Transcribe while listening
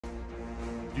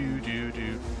Do.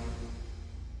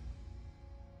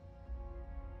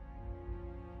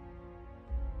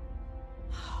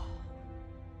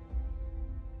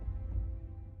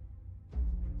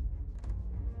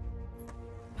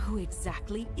 Who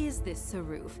exactly is this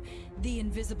Saruf? The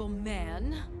Invisible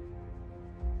Man?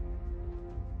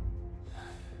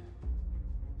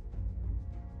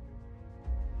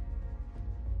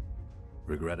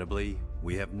 Regrettably,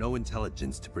 we have no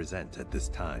intelligence to present at this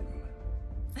time.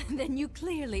 Then you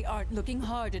clearly aren't looking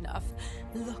hard enough.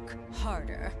 Look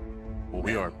harder. Well,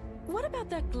 we are. What about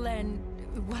that Glenn...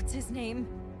 what's his name?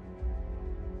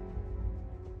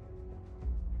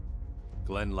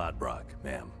 Glenn Ladbrock,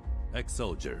 ma'am.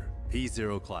 Ex-soldier,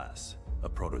 P0 class, a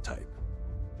prototype.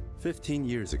 15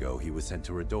 years ago, he was sent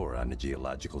to Redor on a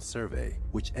geological survey,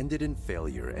 which ended in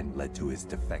failure and led to his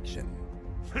defection.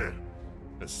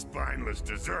 A spineless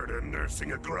deserter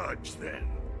nursing a grudge, then.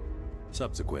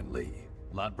 Subsequently,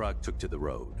 Ladbrock took to the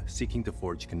road, seeking to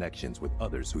forge connections with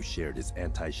others who shared his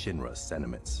anti-Shinra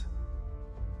sentiments.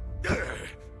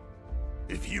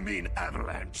 If you mean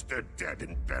Avalanche, they're dead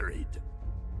and buried.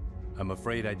 I'm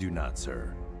afraid I do not,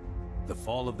 sir. The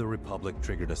fall of the Republic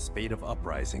triggered a spate of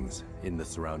uprisings in the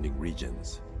surrounding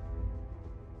regions.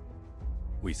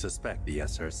 We suspect the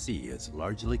SRC is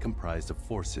largely comprised of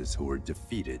forces who were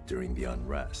defeated during the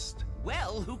unrest.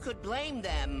 Well, who could blame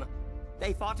them?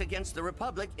 They fought against the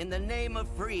Republic in the name of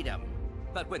freedom.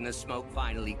 But when the smoke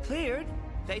finally cleared,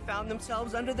 they found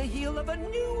themselves under the heel of a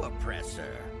new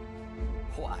oppressor.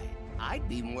 Why, I'd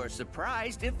be more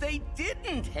surprised if they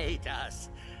didn't hate us.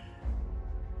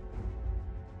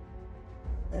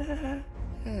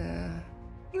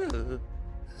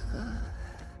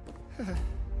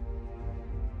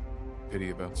 Pity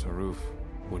about Saruf.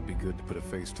 Would be good to put a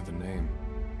face to the name.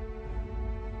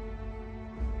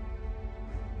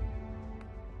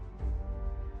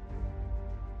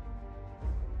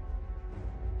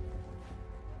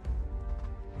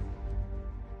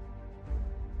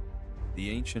 The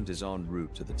Ancient is en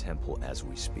route to the temple as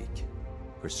we speak.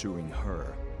 Pursuing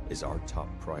her is our top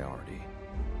priority.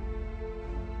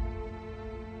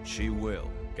 She will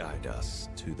guide us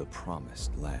to the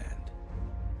Promised Land.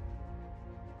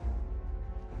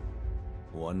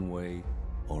 One way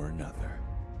or another.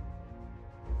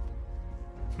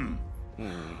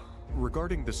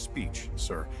 Regarding the speech,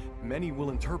 sir, many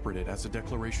will interpret it as a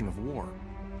declaration of war.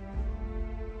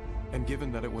 And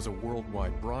given that it was a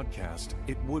worldwide broadcast,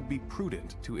 it would be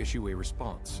prudent to issue a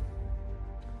response.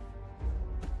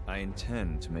 I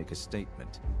intend to make a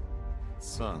statement.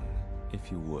 Sung,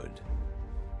 if you would.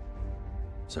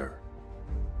 Sir.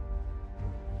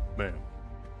 Ma'am.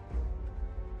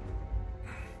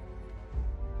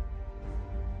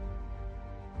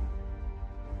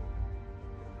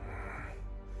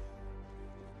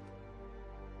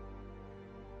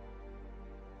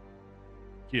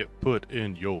 Get put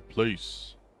in your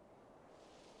place.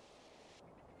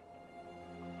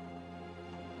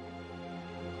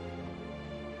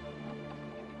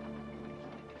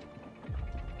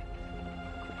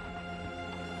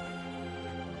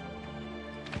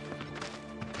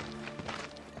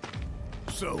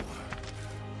 So,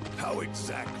 how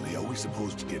exactly are we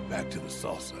supposed to get back to the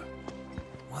saucer?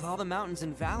 With all the mountains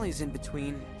and valleys in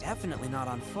between, definitely not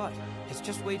on foot. It's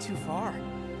just way too far.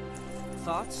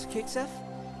 Thoughts, Kixef?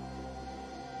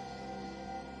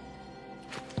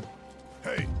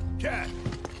 Hey, Cat!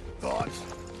 Thoughts?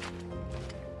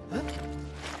 Huh?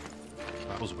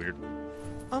 That was weird.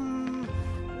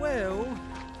 Well...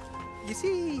 You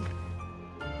see...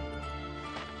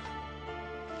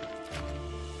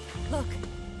 Look,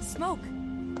 smoke.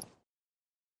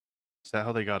 Is that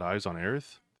how they got eyes on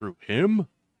Aerith? Through him?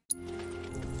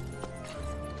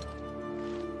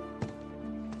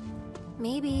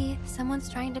 Maybe someone's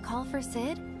trying to call for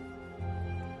Sid?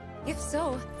 If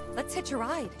so, let's hitch a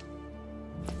ride.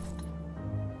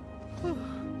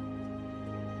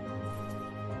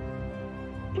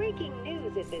 Breaking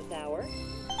news at this hour.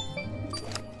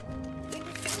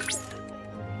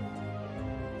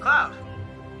 Cloud,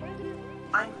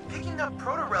 I'm picking up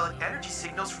proto-relic energy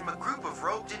signals from a group of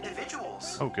robed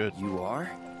individuals. Oh, good. You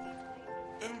are?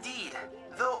 Indeed,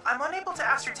 though I'm unable to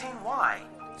ascertain why.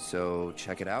 So,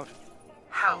 check it out.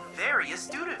 How very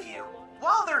astute of you.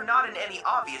 While they're not in any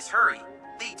obvious hurry,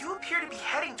 they do appear to be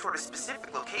heading toward a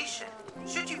specific location.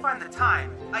 Should you find the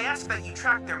time, I ask that you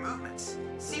track their movements.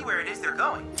 See where it is they're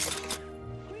going.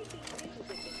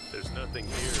 There's nothing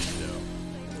here, still.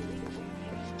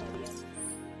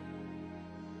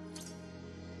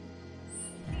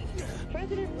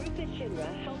 President Rufus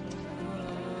Shinra helped.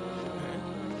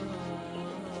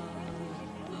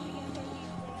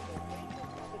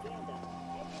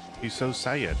 He's so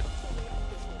sad.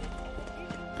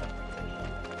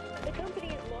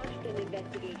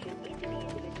 investigation into the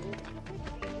individual.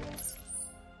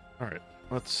 Alright,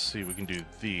 let's see. We can do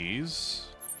these.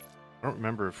 I don't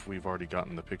remember if we've already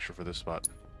gotten the picture for this spot.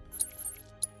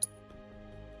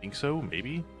 Think so?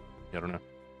 Maybe? Yeah, I don't know.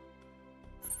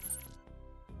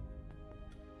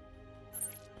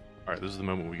 Alright, this is the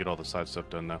moment we get all the side stuff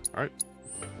done now. Alright.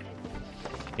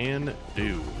 Can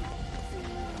do.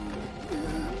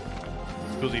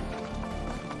 Cozy.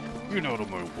 You're not on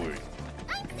my way.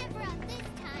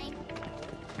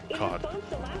 In response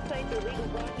to last night's illegal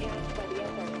broadcast by the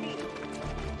SRC,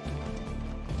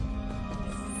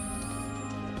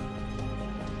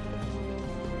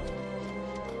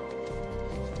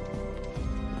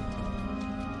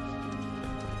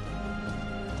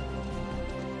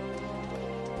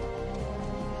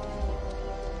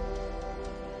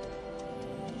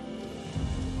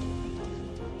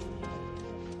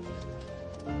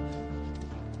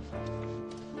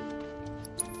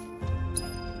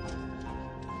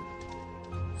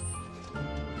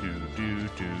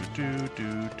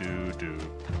 do.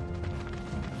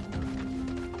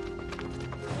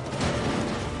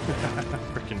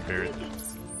 Frickin' parrot.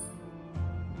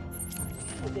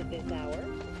 was it this hour?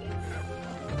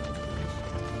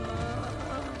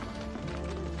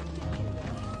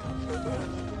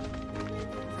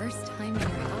 First time in your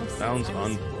house. Sounds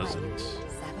unpleasant. 7,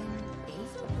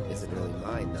 8. Isn't really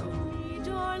mine, though.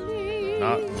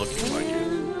 Not looking like it.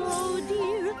 Oh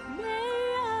dear,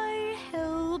 may I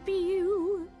help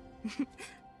you?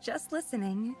 Just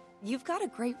listening. You've got a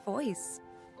great voice.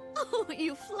 Oh,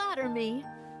 you flatter me.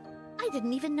 I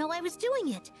didn't even know I was doing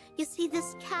it. You see,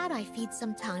 this cat I feed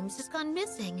sometimes has gone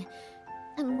missing.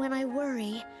 And when I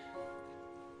worry,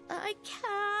 I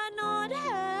cannot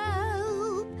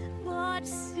help but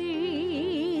sing.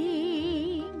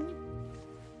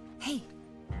 Hey.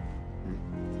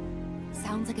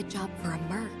 Sounds like a job for a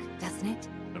merc, doesn't it?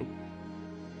 Nope.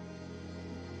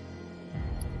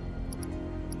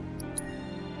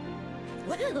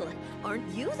 Well, aren't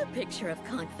you the picture of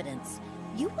confidence?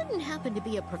 You wouldn't happen to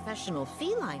be a professional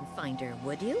feline finder,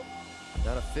 would you?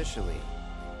 Not officially,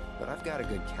 but I've got a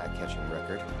good cat-catching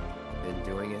record. Been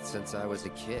doing it since I was a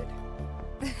kid.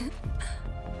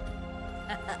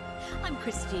 I'm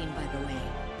Christine, by the way,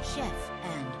 chef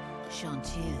and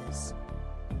chanteuse.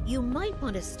 You might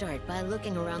want to start by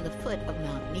looking around the foot of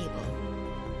Mount Mabel.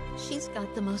 She's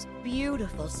got the most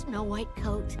beautiful snow-white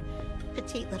coat.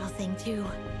 Petite little thing, too.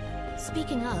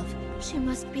 Speaking of, she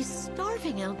must be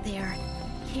starving out there.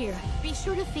 Here, be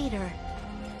sure to feed her.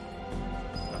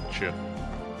 Gotcha.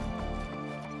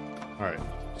 Alright.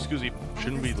 Scoozy,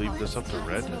 shouldn't we leave this up to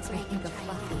Red?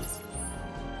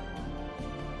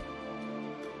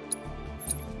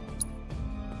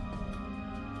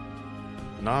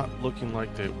 Not looking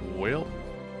like they will.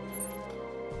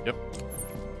 Yep.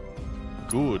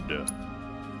 Good.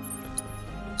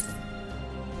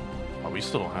 Oh, we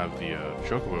still don't have the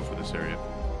chocobo for this area.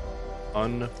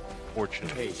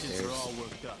 Unfortunate. Hey, there's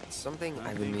something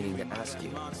I've been meaning to ask you.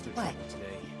 What?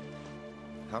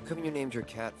 How come you named your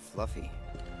cat Fluffy?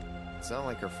 It's not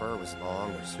like her fur was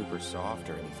long or super soft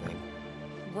or anything.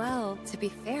 Well, to be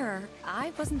fair,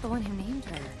 I wasn't the one who named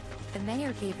her. The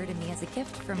mayor gave her to me as a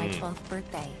gift for my 12th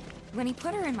birthday. When he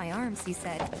put her in my arms, he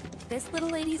said, "This little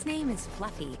lady's name is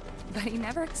Fluffy," but he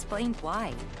never explained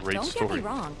why. Don't get me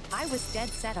wrong, I was dead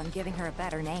set on giving her a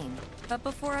better name. But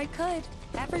before I could,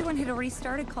 everyone had already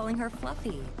started calling her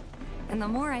Fluffy. And the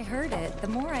more I heard it, the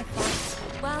more I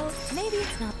thought, well, maybe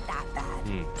it's not that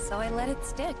bad. So I let it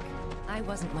stick. I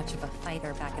wasn't much of a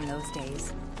fighter back in those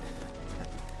days.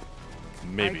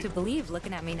 Maybe. Hard to believe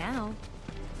looking at me now.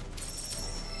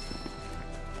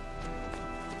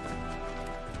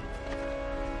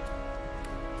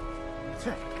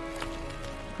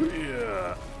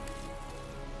 Yeah.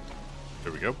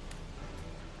 There we go.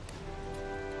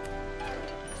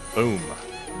 Boom.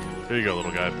 There you go,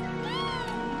 little guy.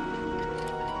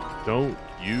 Don't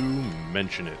you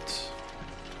mention it.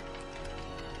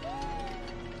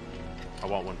 I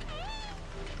want one.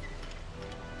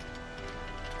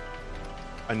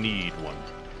 I need one.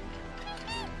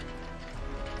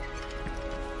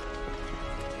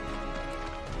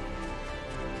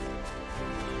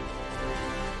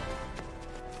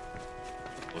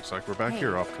 Looks like we're back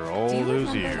here after all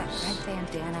those years. That red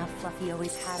bandana Fluffy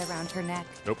always had around her neck?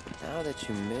 Nope. Now that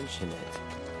you mention it.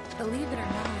 Believe it or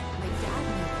not, my dad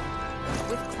made it.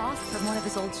 With cloth from one of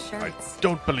his old shirts. I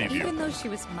don't believe you. Even though she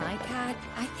was my cat,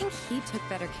 I think he took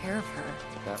better care of her.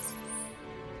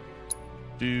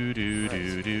 Do.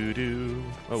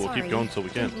 Oh, we'll keep going till we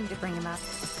can. Didn't mean to bring him up.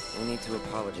 No need to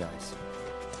apologize.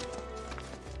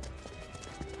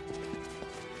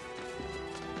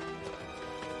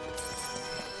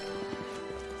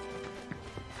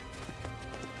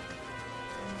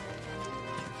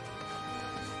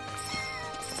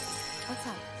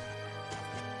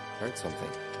 find something.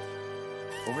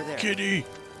 Over there. Kitty!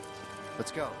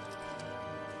 Let's go.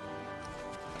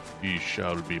 He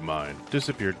shall be mine.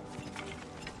 Disappeared.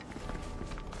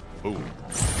 Oh. Bring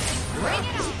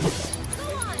it on! Go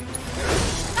on!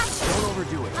 Don't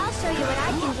overdo it. I'll show you what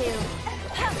I can do.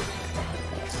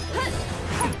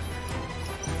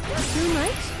 Too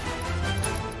much?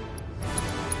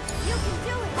 You can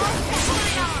do it!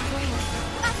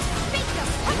 Bingo!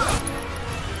 Come on!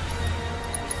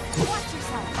 Watch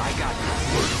yourself! I got you.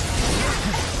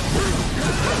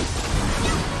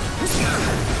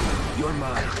 You're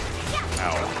mine.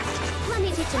 Ow. Let me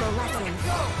teach him a lesson. And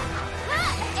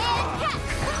catch!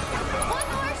 One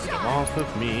more shot! Come off of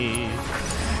me.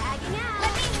 Tagging out.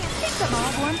 Let me get them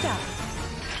all warmed up.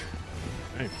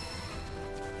 Hey.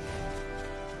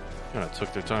 Kinda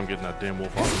took their time getting that damn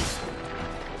wolf off.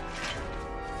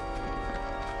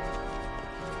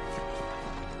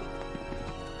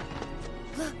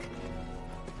 Look.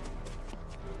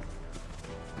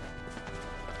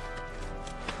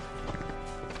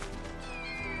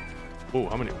 Whoa,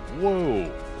 how many? Whoa!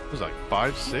 It was like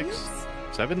 5, 6,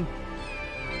 7?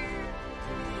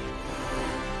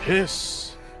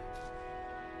 Hiss!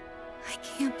 I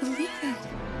can't believe it.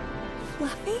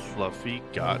 Fluffy? Fluffy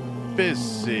got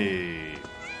busy.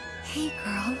 Hey,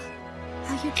 girl.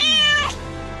 How you doing?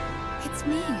 It's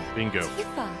me. Bingo.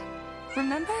 Tifa.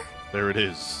 Remember? There it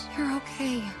is. You're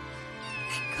okay.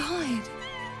 Thank God.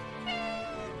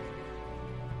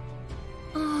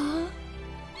 Aww.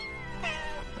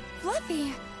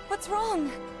 Fluffy, what's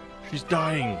wrong? She's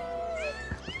dying.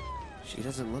 She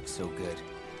doesn't look so good.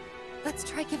 Let's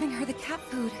try giving her the cat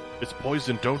food. It's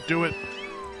poison. Don't do it.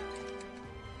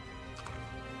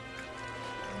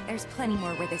 There's plenty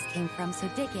more where this came from, so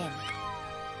dig in.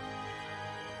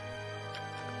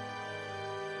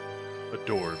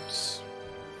 Adorbs.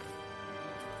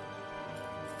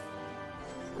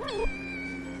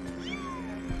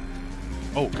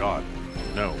 Oh God,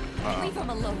 no. Leave him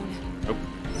alone. Nope.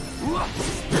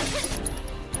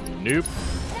 Nope.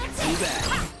 Too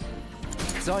bad.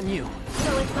 It's on you.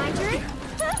 So it's my turn?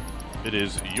 It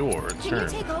is your Can turn. you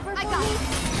take over for me?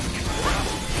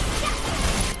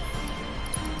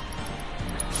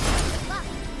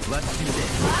 Let's do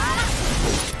this.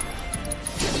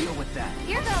 Deal with that.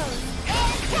 Here goes.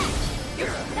 And catch.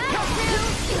 That'll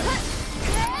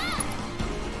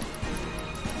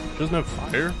She doesn't have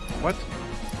fire? What?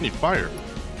 I need fire.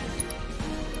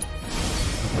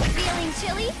 Feeling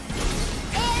chilly?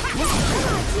 And come on,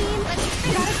 team. Let's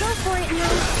gotta go for it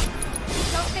now.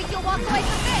 Don't think you'll walk away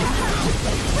from this.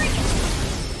 Bring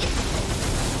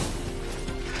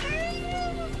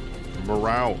it.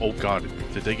 Morale. Oh God,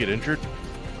 did they get injured?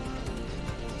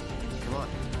 Come on.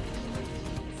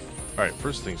 Alright,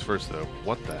 first things first though.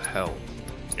 What the hell,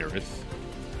 Aerith?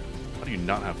 How do you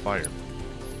not have fire?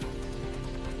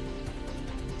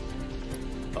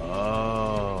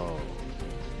 Oh.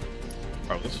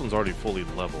 Alright, this one's already fully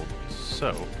leveled,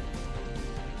 so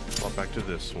swap back to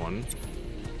this one.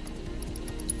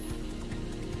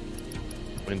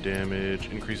 Wind damage,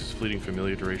 increases fleeting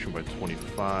familiar duration by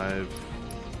 25.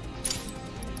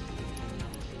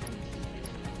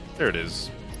 There it is.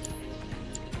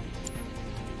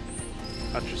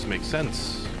 That just makes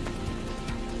sense.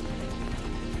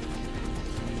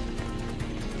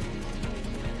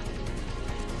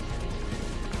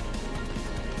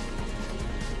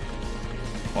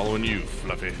 Following you,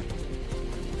 Fluffy.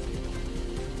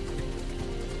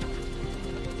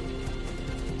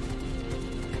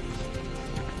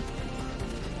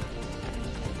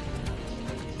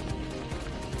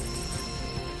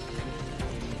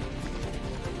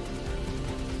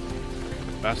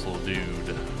 Fast little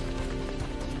dude.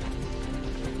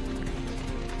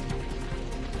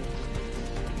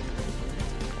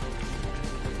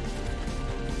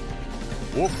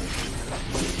 Whoop.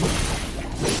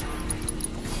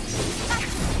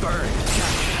 Burn.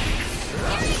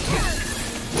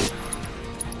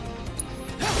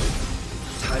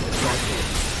 Time to start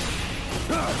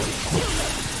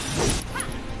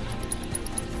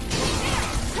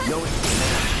No,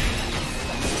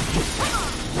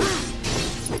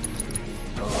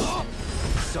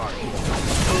 sorry.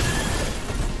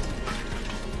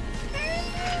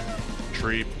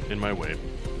 Tree in my way.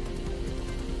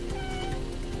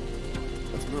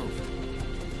 Let's move.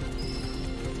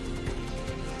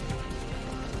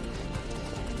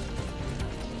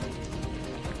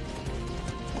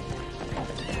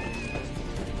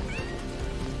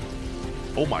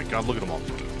 Oh my God, look at them all.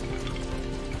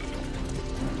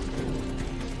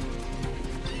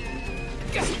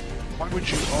 Why would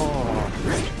you? Oh.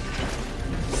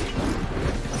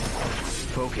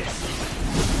 Focus.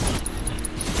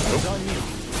 Nope. It's on you.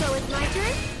 So it's my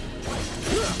turn?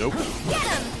 Nope. Get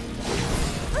him!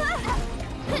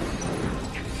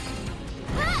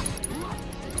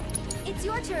 It's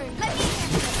your turn. Let me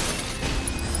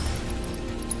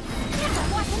handle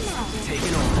it. Watch him now.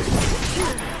 Taking over.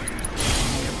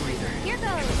 Take a breather. Here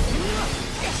goes.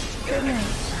 Good night.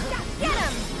 Get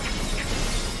him!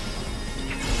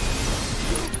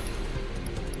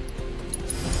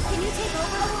 Can you take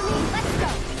over for me? Let's go.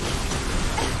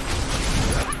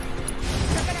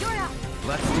 You're up.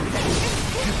 Let's do this.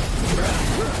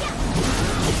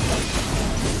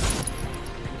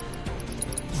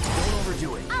 Don't overdo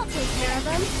it. I'll take care of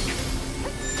them.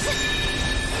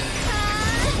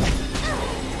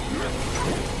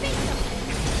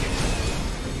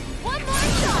 One more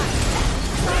shot.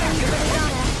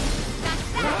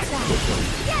 That's that.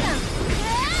 Get him.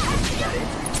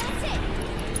 That's it.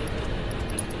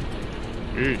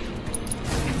 Eesh.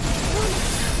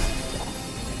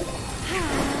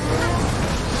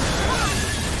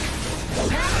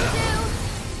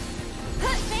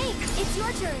 Hey, it's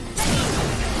your turn.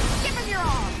 Give him your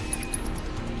all.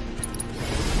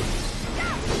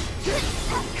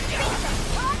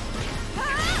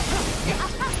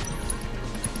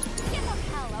 Give him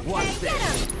hell, okay? Watch this.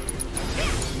 Get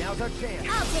him. Now's our chance.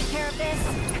 I'll take care of this.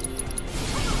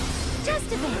 Just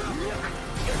a bit.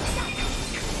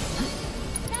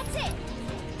 That's it.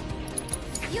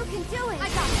 You can do it. I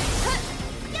got it.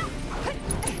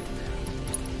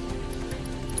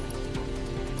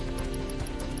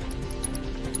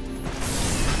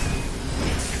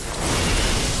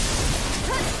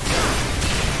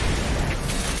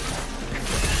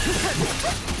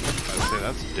 I'd say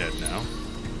that's dead now.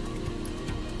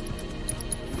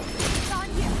 It's on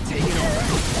you. Take it over.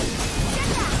 Get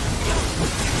that.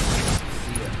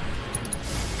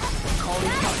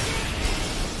 Calling cut.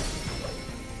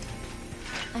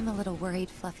 I'm a little worried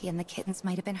Fluffy and the kittens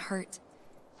might have been hurt.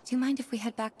 Do you mind if we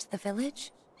head back to the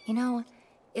village? You know,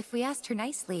 if we asked her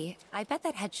nicely, I bet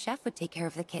that head chef would take care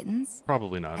of the kittens.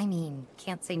 Probably not. I mean,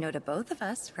 can't say no to both of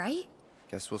us, right?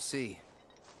 Guess we'll see.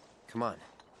 Come on.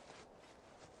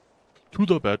 To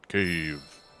the Bat Cave.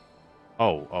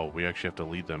 Oh, we actually have to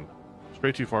lead them.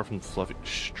 Stray too far from Fluffy.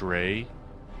 Stray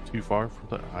too far from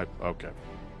the. Okay.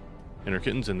 And her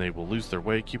kittens, and they will lose their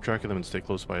way. Keep track of them and stay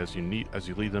close by as you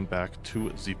lead them back to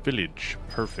the village.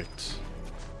 Perfect.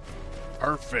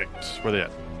 Perfect. Where they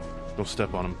at? Don't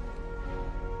step on them.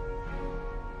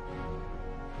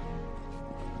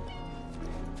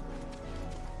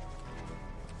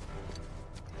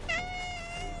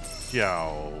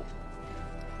 Yow.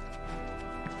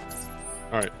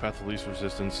 Alright, path of least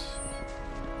resistance.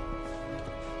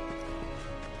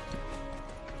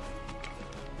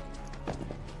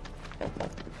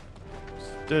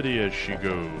 Steady as she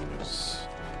goes.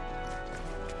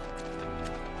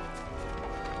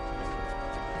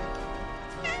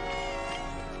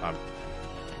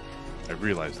 I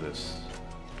realize this.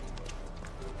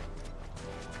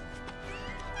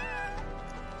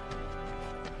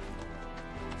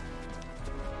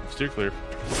 Steer clear.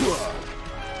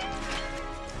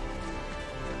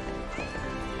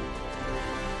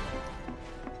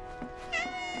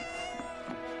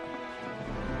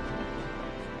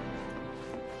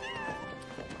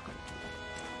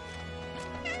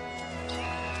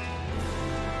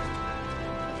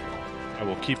 I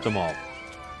will keep them all.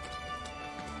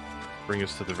 Bring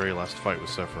us to the very last fight with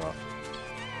Sephiroth.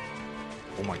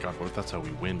 Oh my god, what if that's how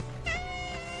we win?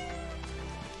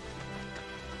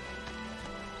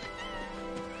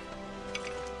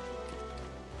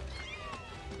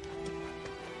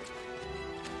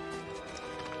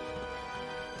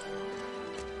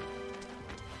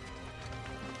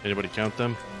 Anybody count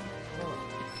them?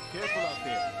 Careful out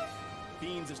there.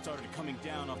 Fiends have started coming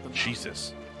down off the mountain.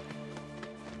 Jesus.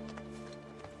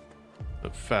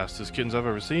 The fastest kittens I've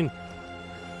ever seen.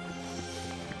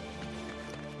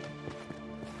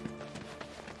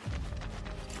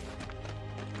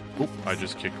 Oop, I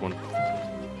just kicked one.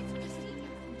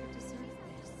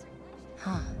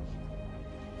 Huh.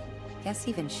 Guess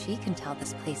even she can tell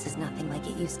this place is nothing like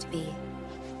it used to be.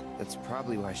 That's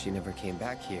probably why she never came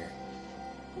back here.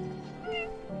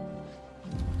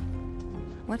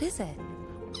 What is it?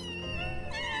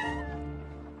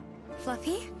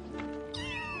 Fluffy?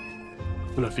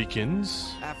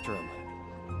 Fluffykins? After him.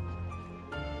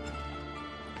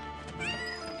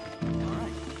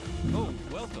 Alright. Oh,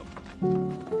 welcome.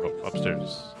 Oh,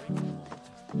 upstairs.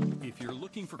 If you're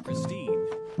looking for Christine,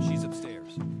 she's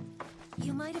upstairs.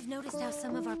 You might have noticed how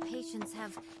some of our patients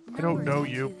have I don't know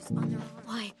you.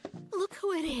 Why, look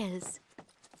who it is.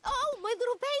 Oh, my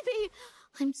little baby!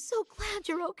 I'm so glad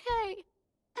you're okay.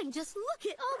 And just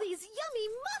look at all these yummy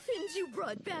muffins you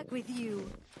brought back with you.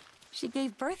 She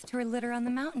gave birth to her litter on the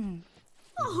mountain.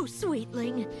 Oh,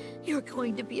 sweetling, you're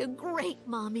going to be a great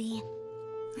mommy.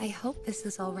 I hope this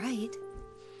is all right.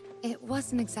 It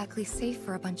wasn't exactly safe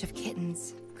for a bunch of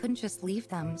kittens. Couldn't just leave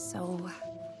them, so...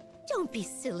 Don't be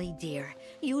silly, dear.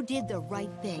 You did the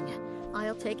right thing.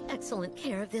 I'll take excellent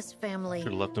care of this family.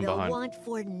 Should've left them They'll behind. want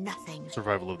for nothing.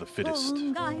 Survival of the fittest.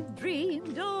 Long I've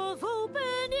dreamed of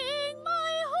opening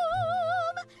my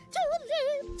home to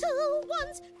little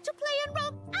ones to play and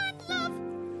romp and love.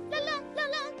 La la la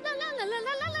la la la la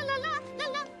la la la la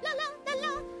la la la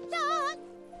la la la.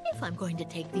 If I'm going to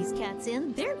take these cats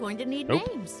in, they're going to need Nope.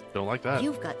 names. Don't like that.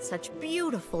 You've got such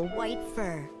beautiful white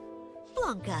fur.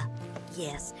 Blanca.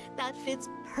 Yes, that fits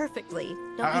perfectly,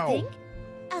 don't Ow. you think?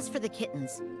 As for the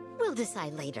kittens, we'll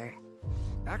decide later.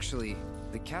 Actually,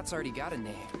 the cat's already got a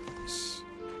name.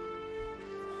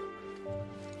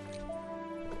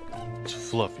 It's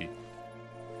Fluffy.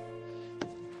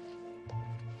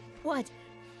 What?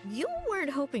 You weren't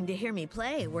hoping to hear me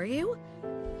play, were you?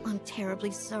 I'm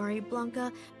terribly sorry,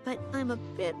 Blanca, but I'm a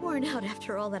bit worn out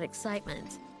after all that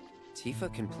excitement.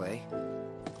 Tifa can play.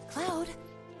 Cloud?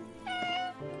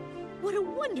 What a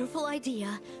wonderful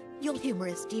idea. You'll humor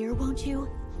us, dear, won't you?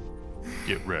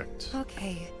 Get wrecked.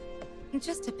 Okay.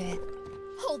 Just a bit.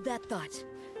 Hold that thought.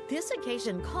 This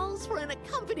occasion calls for an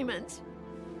accompaniment.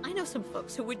 I know some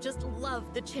folks who would just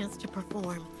love the chance to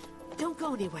perform. Don't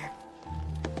go anywhere.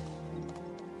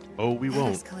 Oh, we That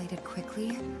won't. escalated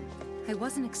quickly. I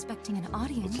wasn't expecting an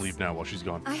audience. Let's leave now while she's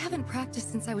gone. I haven't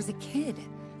practiced since I was a kid.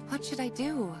 What should I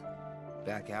do?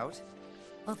 Back out?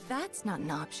 Well, that's not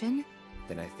an option.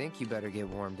 Then I think you better get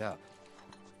warmed up.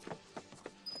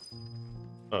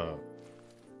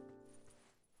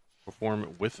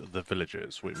 Perform with the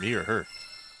villagers. Wait, me or her?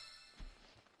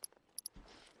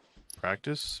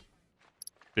 Practice?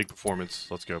 Big performance.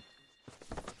 Let's go.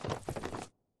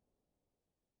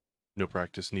 No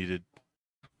practice needed.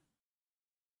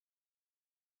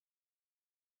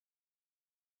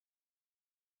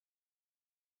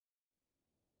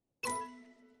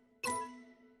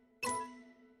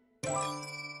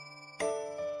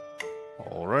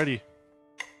 Alrighty.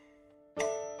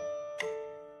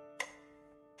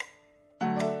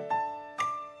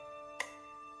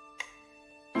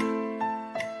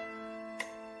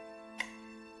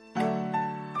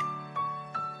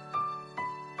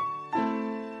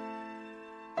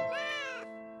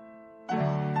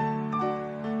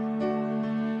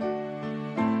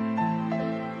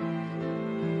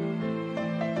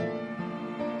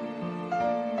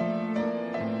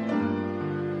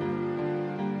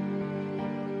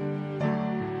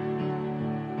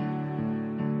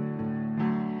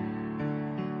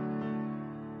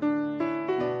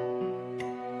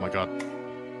 Oh my god.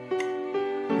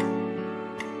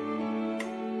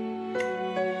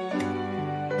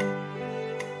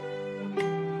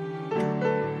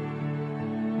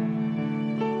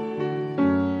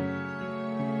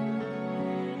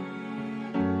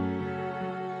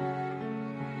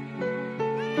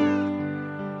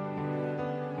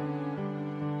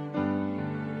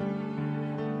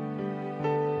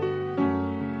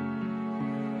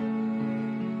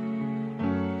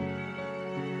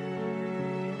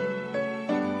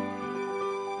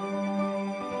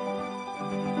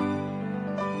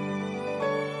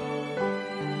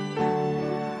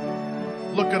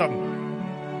 Look at him.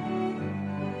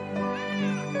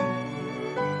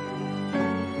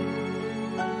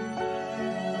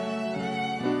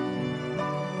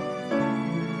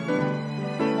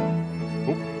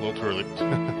 Oh, a little too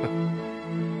early.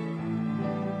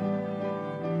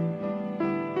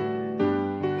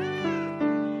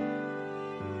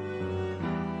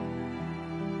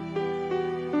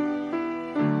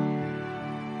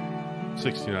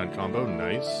 $69 combo,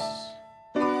 nice.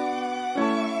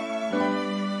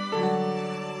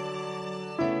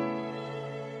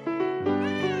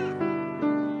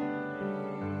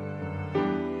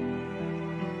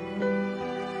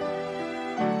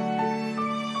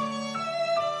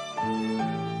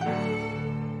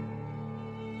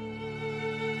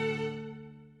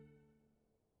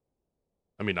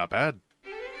 I mean, not bad.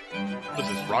 This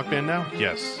is Rock Band now?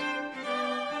 Yes.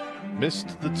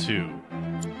 Missed the 2.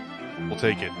 We'll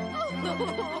take it.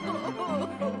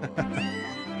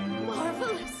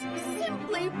 Marvelous.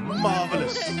 Simply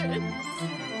Marvelous.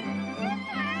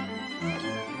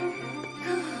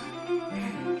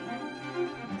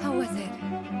 How was it?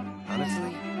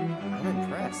 Honestly, I'm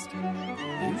impressed.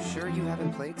 You sure you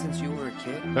haven't played since you were a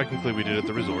kid? Technically, we did at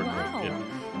the resort, Wow. but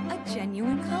yeah. A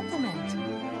genuine compliment.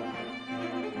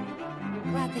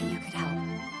 Glad that you could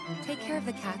help. Take care of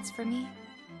the cats for me.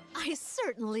 I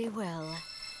certainly will.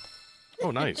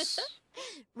 Oh, nice.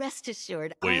 Rest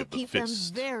assured, Way I'll of the keep them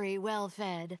fist. very well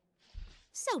fed.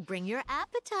 So bring your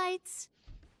appetites.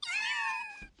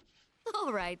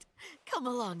 All right, come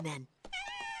along then.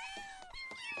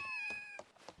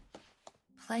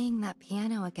 Playing that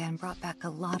piano again brought back a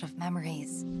lot of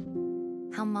memories.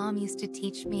 How Mom used to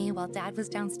teach me while Dad was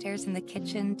downstairs in the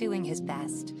kitchen doing his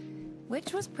best,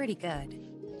 which was pretty good.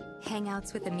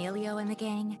 Hangouts with Emilio and the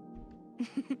gang,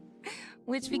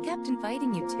 which we kept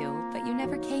inviting you to, but you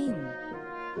never came.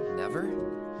 Never?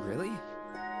 Really?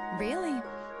 Really?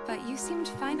 But you seemed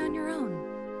fine on your own.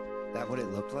 That what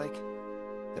it looked like?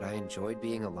 That I enjoyed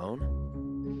being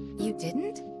alone? You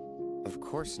didn't? Of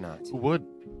course not. Who would?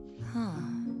 Huh.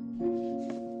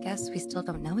 Guess we still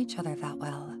don't know each other that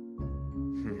well.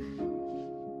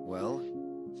 Well,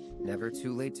 never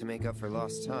too late to make up for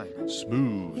lost time.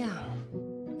 Smooth. Yeah,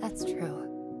 that's true.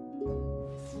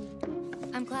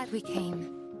 I'm glad we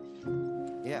came.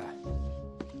 Yeah.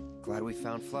 Glad we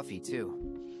found Fluffy, too.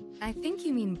 I think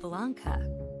you mean Blanca.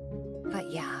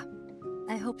 But yeah,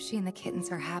 I hope she and the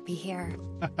kittens are happy here.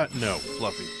 No,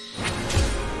 Fluffy.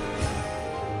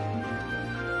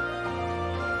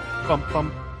 Bum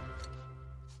bum.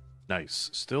 Nice.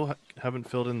 Still haven't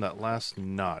filled in that last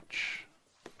notch.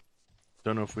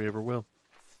 Don't know if we ever will.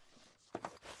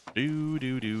 Do.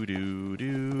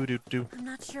 I'm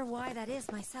not sure why that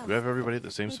is myself. Do we have everybody at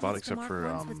the same Maybe spot it's the except for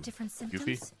marked ones with different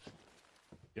Goofy? symptoms?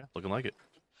 Yeah, looking like it.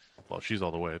 Well, she's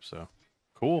all the way up, so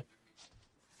cool.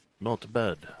 Not to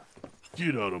bed.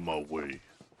 Get out of my way.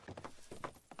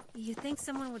 You think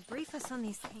someone would brief us on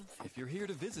these things? If you're here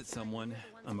to visit someone,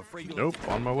 I'm afraid you'll Nope, have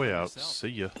to on my way out. yourself. See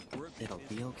ya. It'll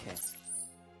be okay.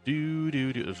 Do.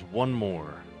 There's one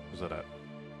more. Where's that at?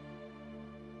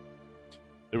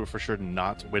 They were for sure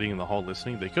not waiting in the hall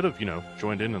listening. They could have,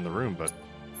 joined in the room, but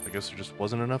I guess there just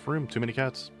wasn't enough room. Too many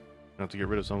cats. Gonna have to get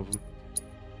rid of some of them.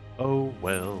 Oh,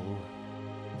 well.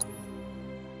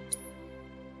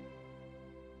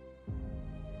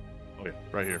 Oh, yeah,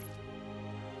 right here.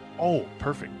 Oh,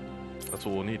 perfect. That's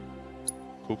what we'll need.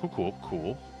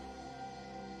 Cool.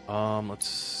 Let's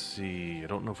see. I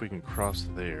don't know if we can cross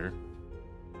there.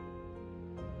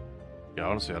 Yeah,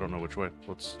 honestly, I don't know which way.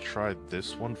 Let's try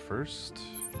this one first.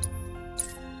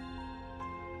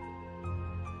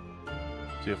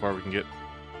 See how far we can get.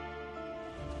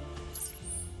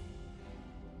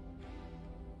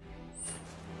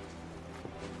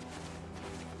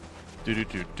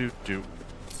 Do.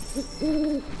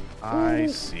 I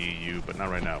see you, but not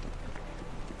right now.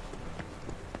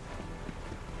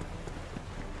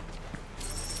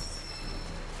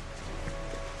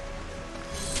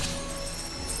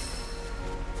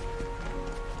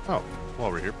 Oh,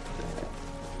 while we're here.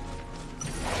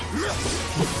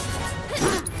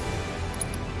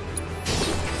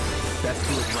 Best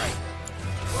do it right.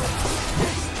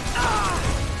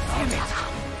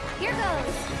 Here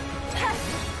goes.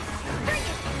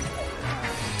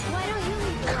 Why don't you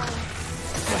leave it alone?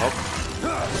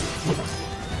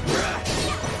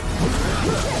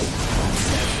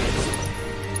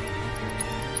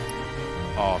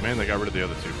 Oh man, they got rid of the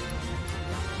other two.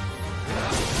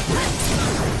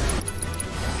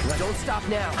 Don't stop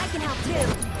now. I can help too.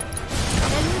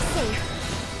 Enemy safe.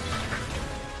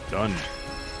 Done.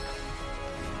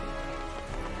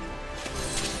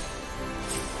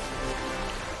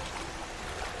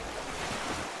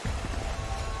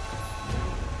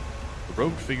 The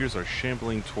rogue figures are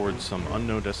shambling towards some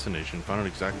unknown destination. Find out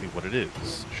exactly what it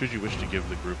is. Should you wish to give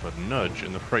the group a nudge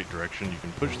in the right direction, you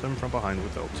can push them from behind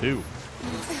with L2.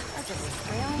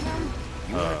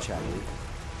 You are Charlie.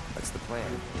 That's the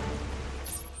plan.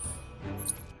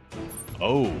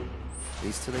 Oh. At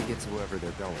least till they get to wherever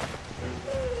they're going.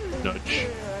 Nudge.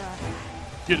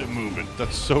 Get it moving.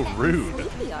 That's so rude.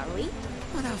 Sleepy, are we?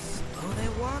 What else? Oh, they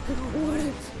walk or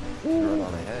what? Run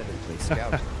on ahead and play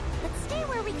scout. Let's stay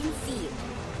where we can see.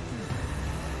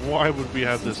 Why would we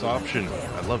have this option?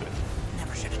 I love it.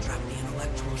 Never should have dropped the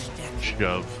intellectual stick.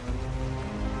 Shove.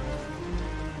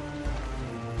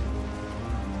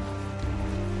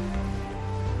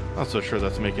 Not so sure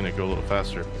that's making it go a little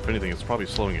faster. If anything, it's probably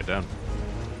slowing it down.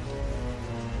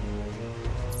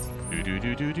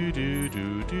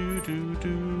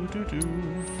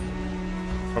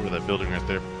 Probably that building right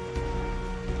there.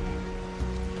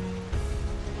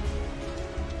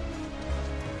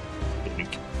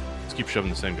 Let's keep shoving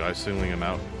the same guy, singling him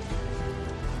out.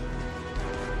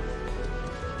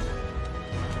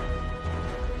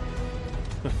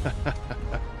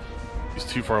 He's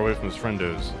too far away from his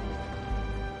friendos.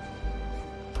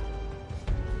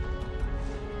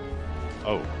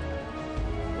 Oh.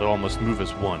 It all must move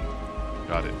as one.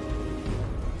 Got it.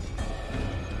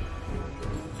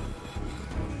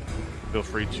 Feel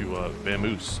free to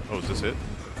vamoose. Oh, is this it?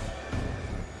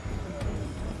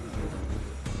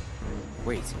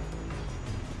 Wait.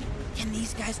 Can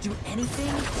these guys do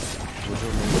anything?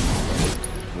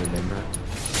 Remember?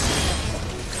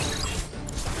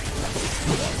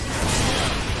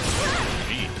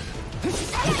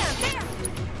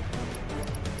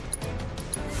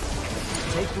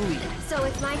 Take the lead. So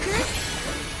it's my turn?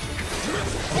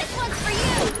 This one's for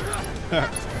you!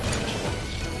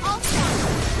 All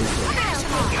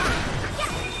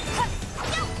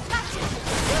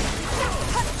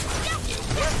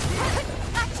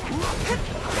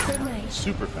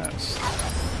Super fast.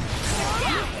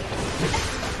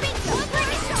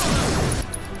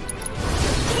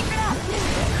 Keep it up!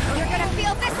 You're gonna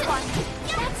feel this one!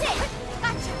 That's it!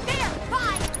 Gotcha! There!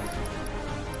 Bye!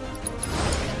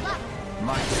 Good luck!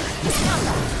 My turn.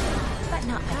 But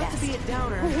not my Not best. to be a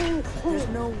downer, but there's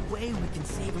no way we can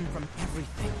save him from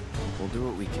everything. We'll do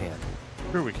what we can.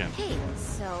 Sure we can. Hey,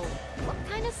 so what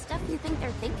kind of stuff do you think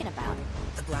they're thinking about?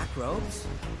 The black robes?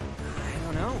 I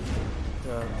don't know.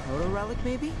 The proto-relic,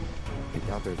 maybe? I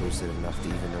doubt they're lucid enough to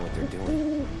even know what they're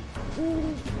doing.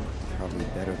 Probably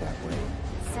better that way.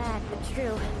 Sad, but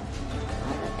true.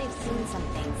 I bet they've seen some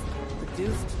things.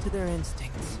 Reduced to their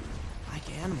instincts.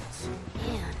 Like animals.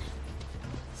 Man.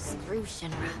 Screw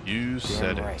Shinra. You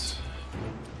said Damn it. right.